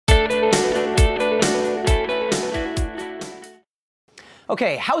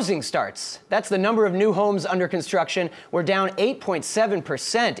Okay, housing starts. That's the number of new homes under construction. We're down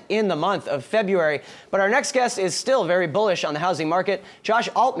 8.7% in the month of February. But our next guest is still very bullish on the housing market. Josh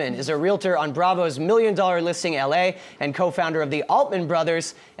Altman is a realtor on Bravo's $1 Million Listing L.A. and co-founder of the Altman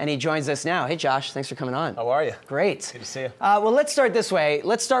Brothers. And he joins us now. Hey, Josh, thanks for coming on. How are you? Great. Good to see you. Well, let's start this way.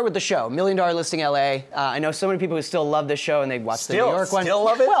 Let's start with the show, $1 Million Listing L.A. I know so many people who still love this show and they watch the New York one. Still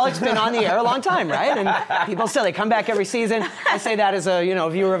love it? Well, it's been on the air a long time, right? And people still, they come back every season. I say that as a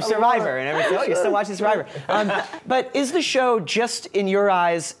viewer of Survivor and everything. Oh, you're still watching Survivor. But is the show just in your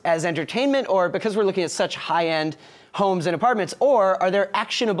eyes as entertainment, or because we're looking at such high-end homes and apartments, or are there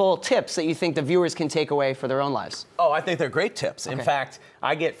actionable tips that you think the viewers can take away for their own lives? Oh, I think they're great tips. Okay. In fact,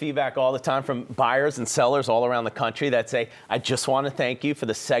 I get feedback all the time from buyers and sellers all around the country that say, I just want to thank you for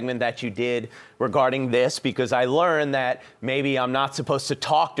the segment that you did regarding this, because I learned that maybe I'm not supposed to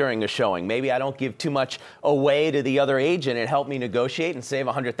talk during a showing. Maybe I don't give too much away to the other agent. It helped me negotiate and save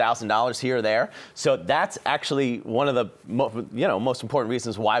 $100,000 here or there. So that's actually one of the most important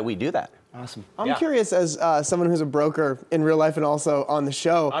reasons why we do that. Awesome. I'm curious, as someone who's a broker in real life and also on the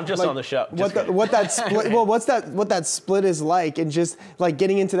show. I'm just on the show. What that split? Well, what that split is like, and just like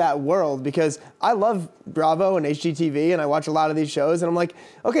getting into that world, because I love Bravo and HGTV, and I watch a lot of these shows, and I'm like,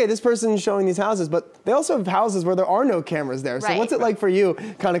 okay, this person's showing these houses, but they also have houses where there are no cameras there. So what's it like for you,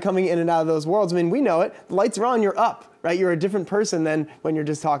 kind of coming in and out of those worlds? I mean, we know it. The lights are on, you're up, right? You're a different person than when you're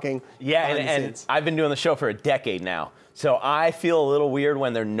just talking. Yeah, and I've been doing the show for a decade now. So I feel a little weird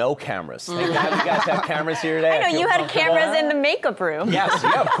when there are no cameras. Thank God you guys have cameras here today. I know, you had cameras in the makeup room. Yes,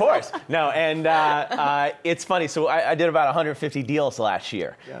 yeah, of course. No, and it's funny. So I did about 150 deals last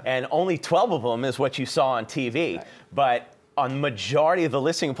year, and only 12 of them is what you saw on TV. Right. But on the majority of the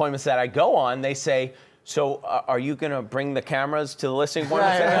listing appointments that I go on, they say, so are you going to bring the cameras to the listing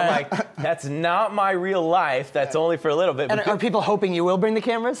appointments? Right. I'm like, that's not my real life. That's only for a little bit. And are people hoping you will bring the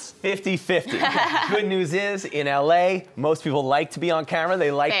cameras? 50-50. Good news is, in LA, most people like to be on camera. They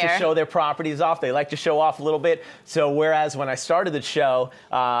like to show their properties off. They like to show off a little bit. So whereas when I started the show,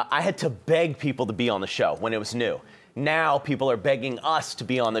 I had to beg people to be on the show when it was new. Now people are begging us to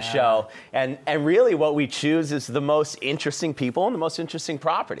be on the show, and really what we choose is the most interesting people and the most interesting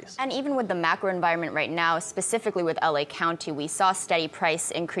properties. And even with the macro environment right now, specifically with LA County, we saw steady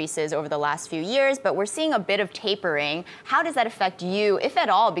price increases over the last few years, but we're seeing a bit of tapering. How does that affect you, if at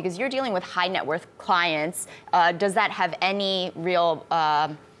all, because you're dealing with high net worth clients? Does that have any real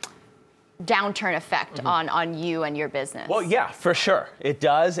downturn effect on you and your business? Well, yeah, for sure. It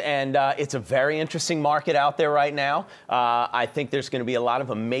does, and it's a very interesting market out there right now. I think there's going to be a lot of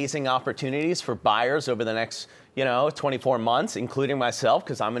amazing opportunities for buyers over the next 24 months, including myself,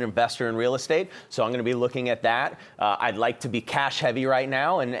 because I'm an investor in real estate. So I'm going to be looking at that. I'd like to be cash heavy right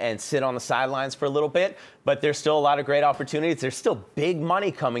now and sit on the sidelines for a little bit. But there's still a lot of great opportunities. There's still big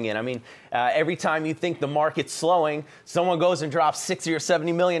money coming in. I mean, every time you think the market's slowing, someone goes and drops $60 or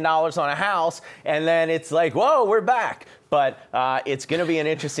 $70 million on a house, and then it's like, whoa, we're back. But it's going to be an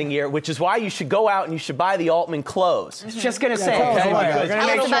interesting year, which is why you should go out and you should buy the Altman Close. Just going to say,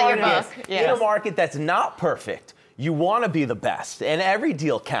 in a market that's not perfect, you want to be the best, and every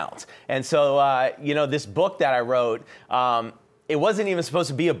deal counts. And so, this book that I wrote, it wasn't even supposed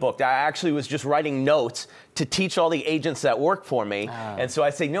to be a book. I actually was just writing notes to teach all the agents that work for me. And so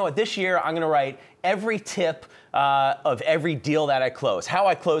I say, this year I'm going to write every tip of every deal that I close, how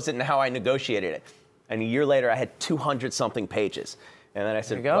I closed it and how I negotiated it. And a year later, I had 200-something pages. And then I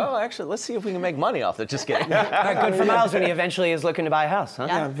said, well, actually, let's see if we can make money off it. Just kidding. All right, good for Miles when he eventually is looking to buy a house, huh?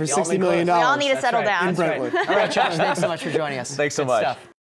 Yeah, for $60 million. We all need to settle down. All right, Josh, thanks so much for joining us. Thanks so much.